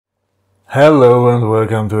Hello and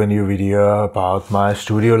welcome to a new video about my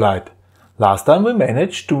Studio Light. Last time we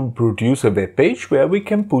managed to produce a web page where we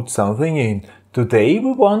can put something in. Today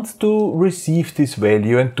we want to receive this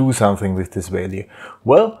value and do something with this value.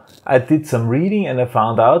 Well, I did some reading and I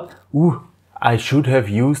found out, I should have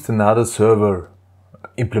used another server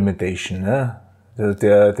implementation.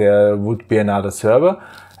 There would be another server,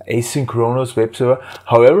 asynchronous web server.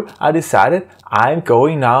 However, I decided I'm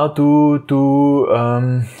going now to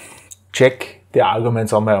check the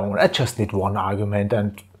arguments on my own. I just need one argument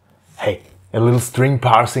and hey, a little string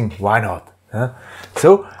parsing, why not?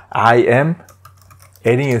 So I am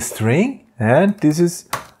adding a string and this is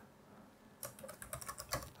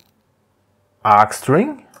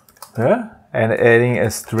argstring, and adding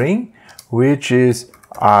a string which is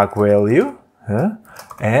argvalue,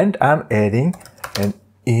 and I'm adding an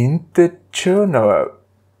integer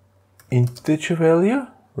value,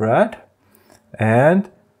 right? And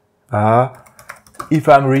if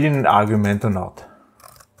I'm reading an argument or not.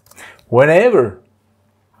 Whenever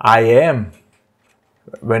a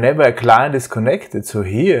client is connected, so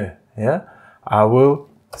here, I will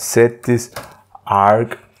set this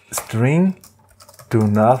arg string to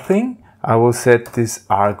nothing. I will set this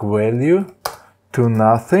arg value to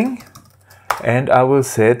nothing, and I will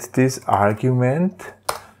set this argument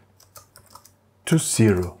to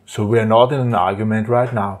 0. So we are not in an argument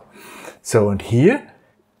right now. So, and here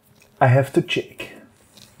I have to check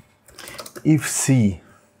if C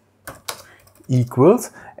equals,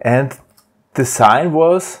 and the sign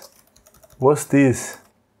was this.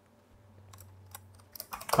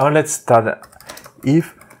 Oh, let's start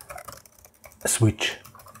if switch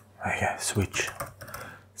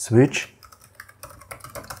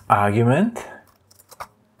argument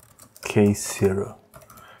case 0.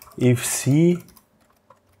 If C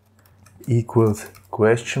equals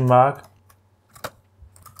question mark,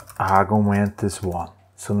 argument is 1.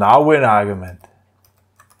 So now we're in argument.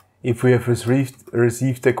 If we have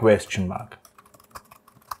received a question mark.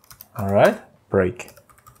 Alright, break.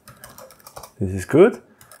 This is good.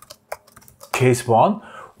 Case 1,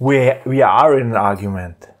 we are in an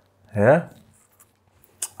argument.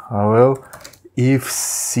 Well, if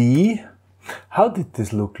C, how did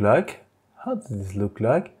this look like?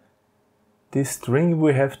 This string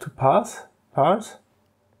we have to parse?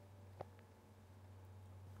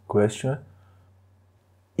 Question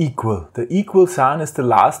equal. The equal sign is the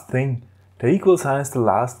last thing.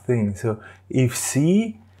 So if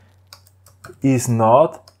C is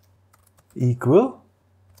not equal,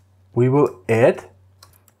 we will add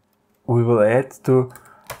to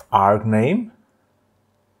argname,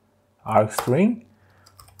 argstring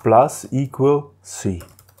plus equal C.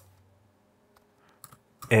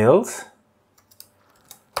 Else,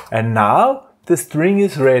 and now the string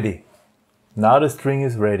is ready. Now the string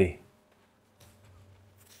is ready.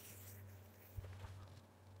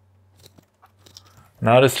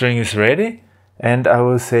 And I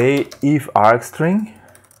will say if argstring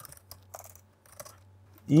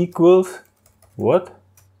equals what?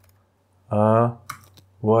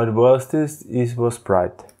 What was this? It was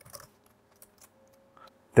sprite.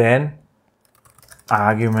 Then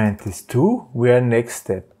argument is 2. We are next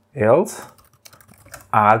step. Else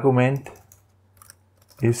argument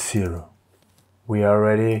is 0. We are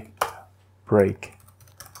ready. Break.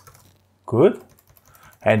 Good.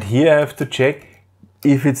 And here I have to check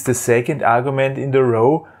if it's the second argument in the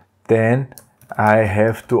row, then I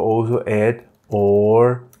have to also add,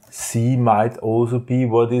 or C might also be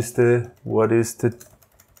what is the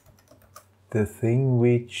thing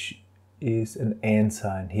which is an and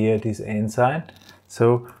sign. Here it is and sign.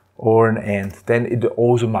 So, or an and. Then it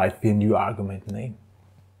also might be a new argument name.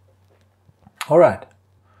 Alright.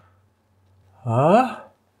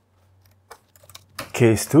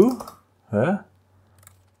 Case 2.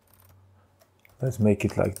 Let's make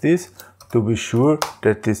it like this to be sure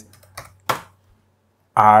that this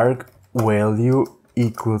arg value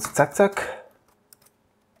equals zack.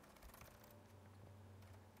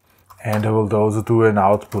 And I will also do an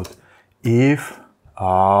output. If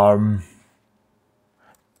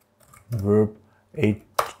verb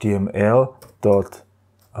html dot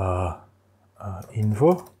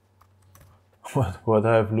info, what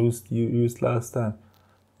I have used last time,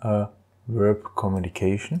 verb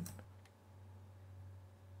communication.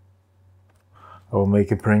 I will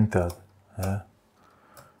make a printout.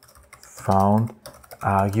 Found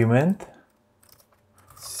argument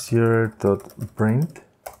 0.print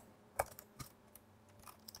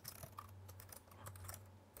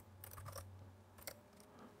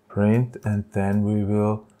and then we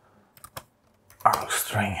will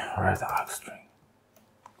argstring, right? Argstring.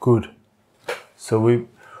 Good. So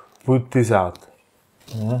put this out.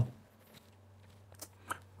 Yeah.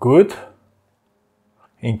 Good.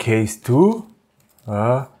 In case 2,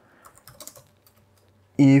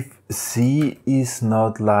 if C is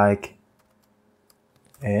not like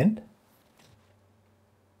n,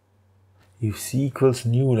 if C equals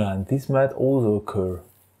new line, this might also occur.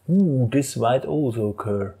 This might also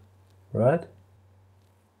occur, right?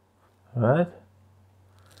 Right?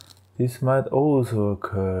 This might also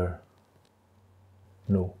occur.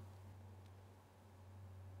 No.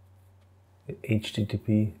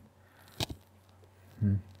 HTTP.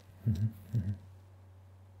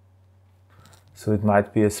 So it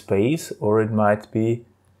might be a space, or it might be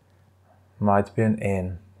an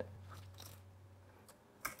N.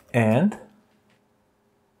 And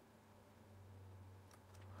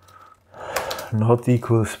not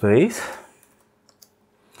equal space.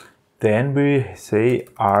 Then we say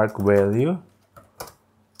arg value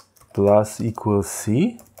plus equals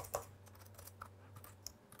C,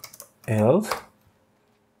 else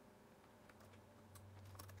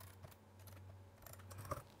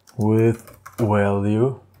with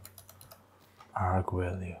value arg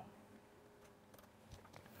value.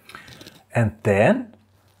 And then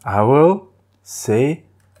I will say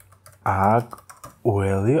arg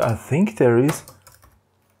value. I think there is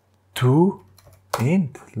 2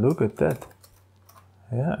 int. Look at that.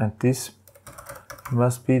 Yeah, and this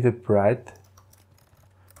must be the bright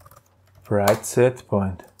set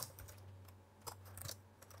point.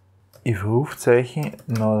 If Rufzeichen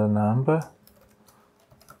not a number,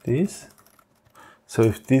 this. So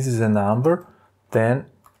if this is a number, then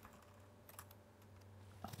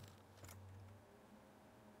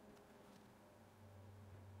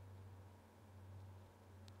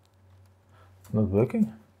it's not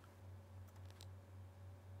working.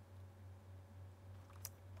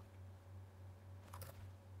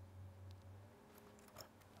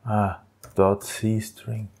 Dot C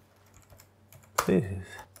string. This is.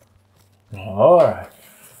 Alright.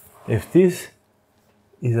 If this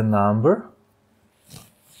is a number,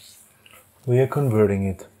 we are converting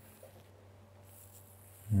it.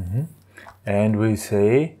 And we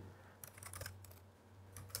say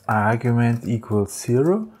argument equals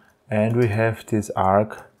 0, and we have this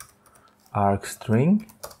arg string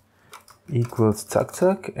equals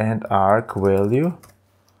zack, and arg value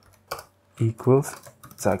equals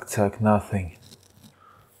zack nothing.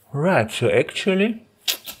 Right, so actually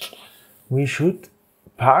we should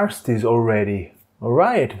parse this already.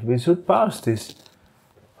 Alright, we should parse this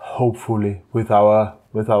hopefully with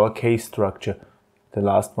our case structure. The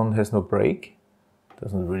last one has no break.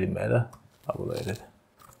 Doesn't really matter. I will add it.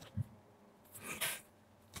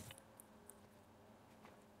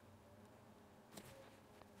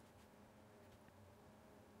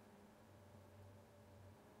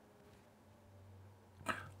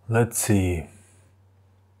 Let's see.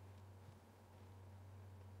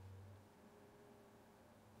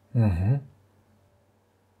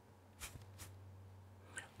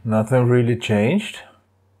 Nothing really changed.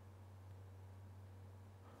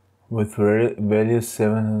 With value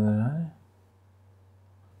 709.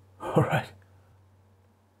 Alright.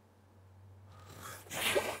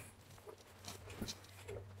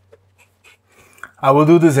 I will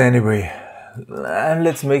do this anyway. And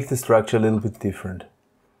let's make the structure a little bit different.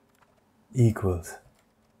 Equals.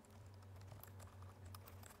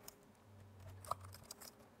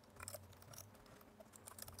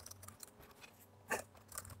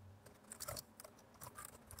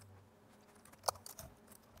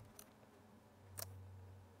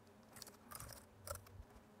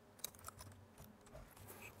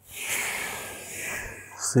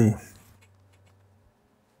 See.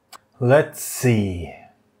 Let's see.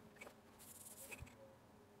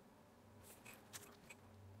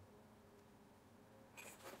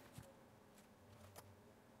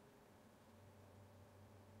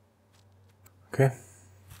 Okay.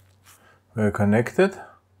 We're connected.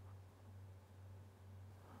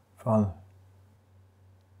 Fun.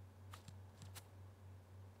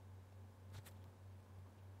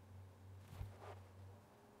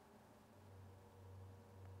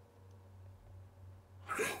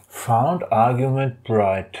 Found argument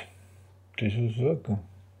bright. This is working.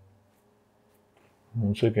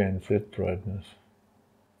 Once again, set brightness.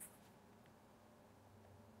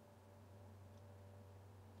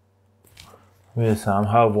 We are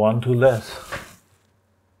somehow 1 too less.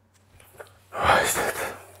 What is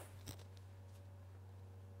that?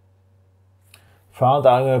 Found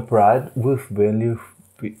argument bright with value.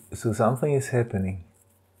 So something is happening.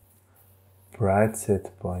 Bright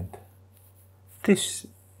set point. This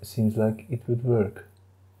seems like it would work.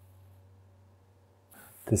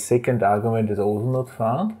 The second argument is also not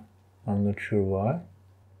found. I'm not sure why.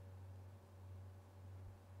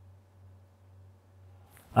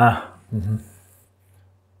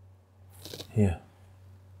 Here.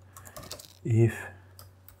 If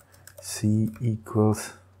C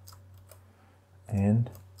equals and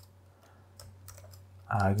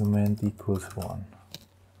argument equals 1,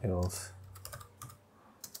 else.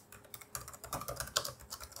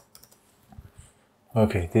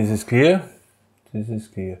 Okay, this is clear. This is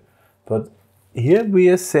clear. But here we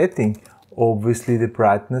are setting obviously the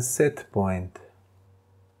brightness set point.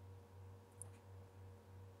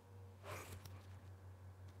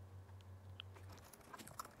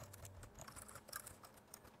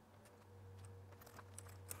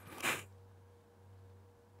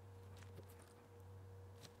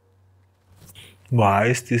 Why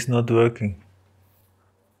is this not working?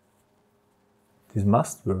 This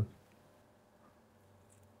must work.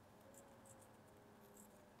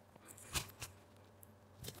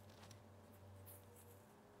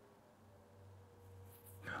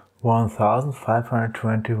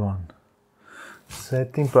 $1,521.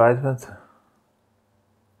 Setting brightness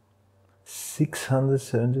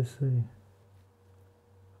 673.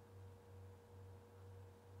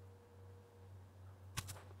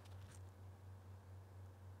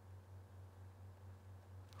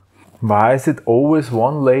 Why is it always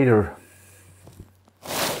one later?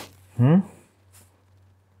 They're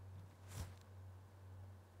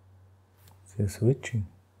switching.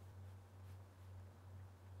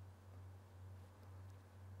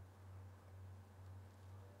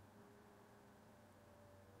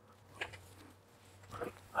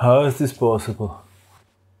 How is this possible?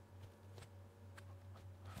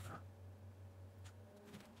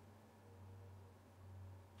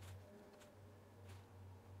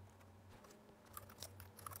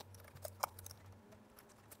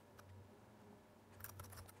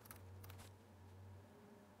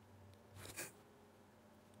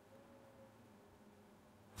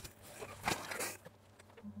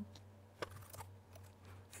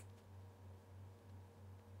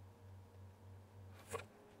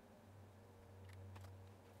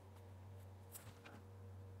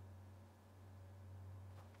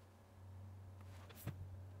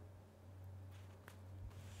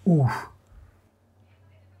 Oof.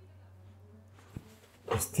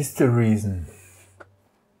 Is this the reason?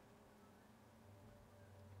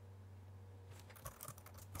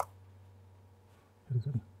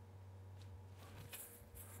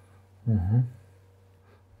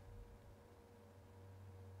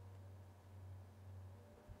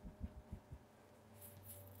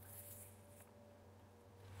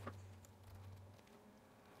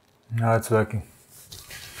 Now it's working.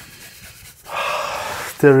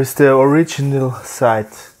 There is the original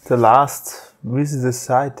site. The last visitor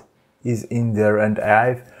site is in there, and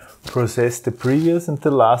I've processed the previous and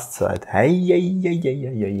the last site.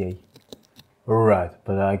 Hey. Alright,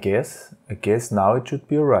 but I guess now it should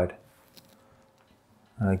be alright.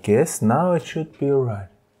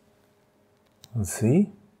 Let's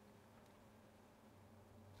see.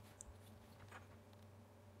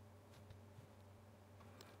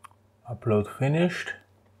 Upload finished.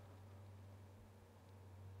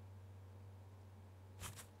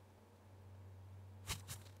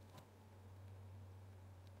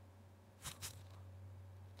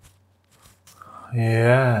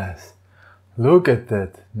 Yes, look at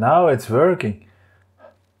that. Now it's working.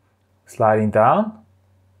 Sliding down.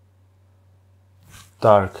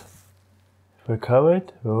 Dark. If I cover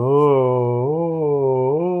it. Oh.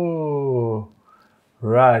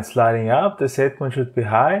 Right, sliding up. The set point should be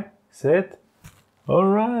high. Set.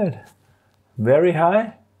 Alright. Very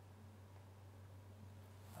high.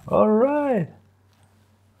 Alright.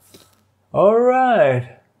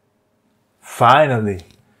 Finally.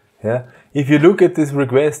 Yeah. If you look at this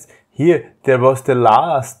request, here there was the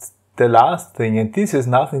last thing, and this has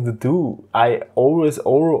nothing to do. I always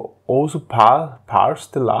also parse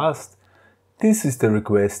the last. This is the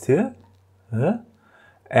request here. Yeah.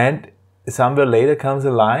 And somewhere later comes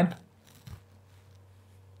a line.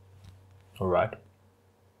 Alright.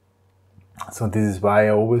 So this is why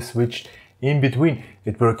I always switch in between.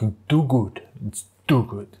 It's working too good. It's too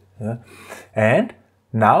good. Yeah. And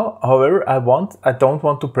now, however, I don't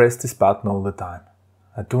want to press this button all the time.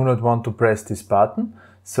 I do not want to press this button.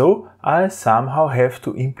 So I somehow have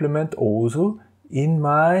to implement also in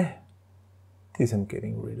my, this I'm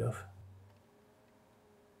getting rid of.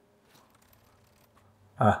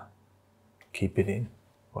 Keep it in.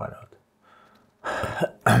 Why not?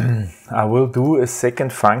 I will do a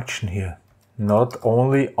second function here, not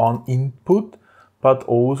only on input, but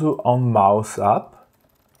also on mouse up.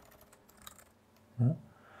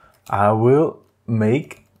 I will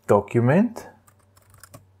make document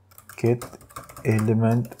get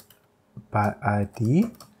element by ID,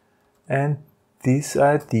 and this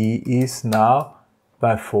ID is now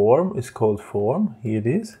by form, is called form, here it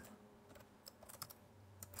is,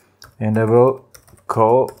 and I will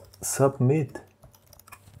call submit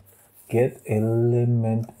get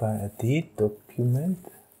element by ID document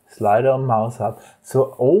slider on mouse up.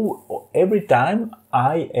 So every time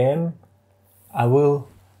I will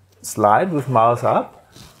slide with mouse up,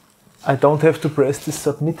 I don't have to press the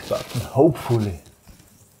submit button, hopefully,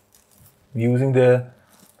 using the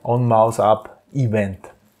on mouse up event.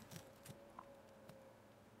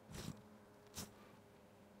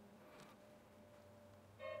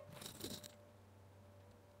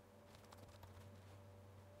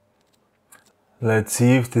 Let's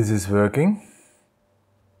see if this is working.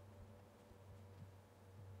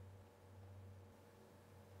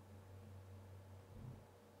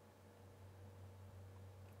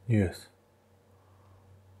 Yes.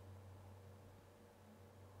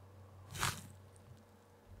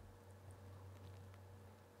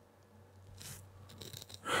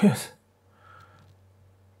 Yes.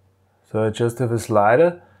 So I just have a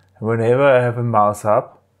slider, and whenever I have a mouse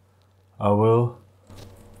up, I will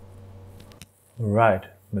write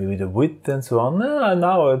maybe the width and so on.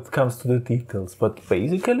 Now it comes to the details, but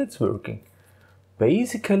basically it's working.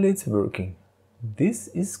 Basically it's working. This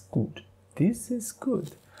is good. This is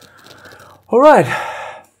good. Alright,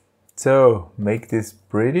 so make this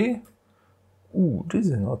pretty. Ooh, this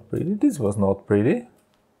is not pretty. This was not pretty.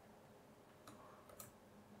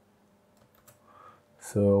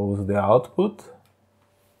 So the output,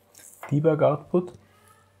 debug output.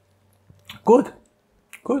 Good,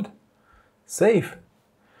 good, save.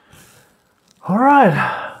 Alright,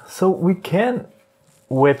 so we can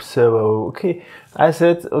web server. Okay, I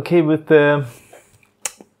said okay with the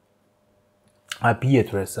IP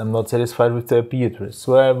address. I'm not satisfied with the IP address,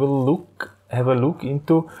 so I will have a look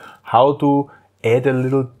into how to add a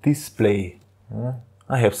little display.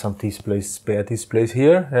 I have some displays, spare displays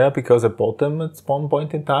here, yeah, because I bought them at one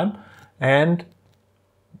point in time, and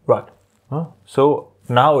right. So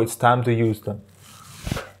now it's time to use them.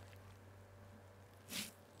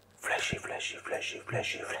 Flashy, flashy, flashy,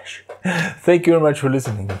 flashy, flashy. Thank you very much for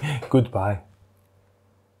listening. Goodbye.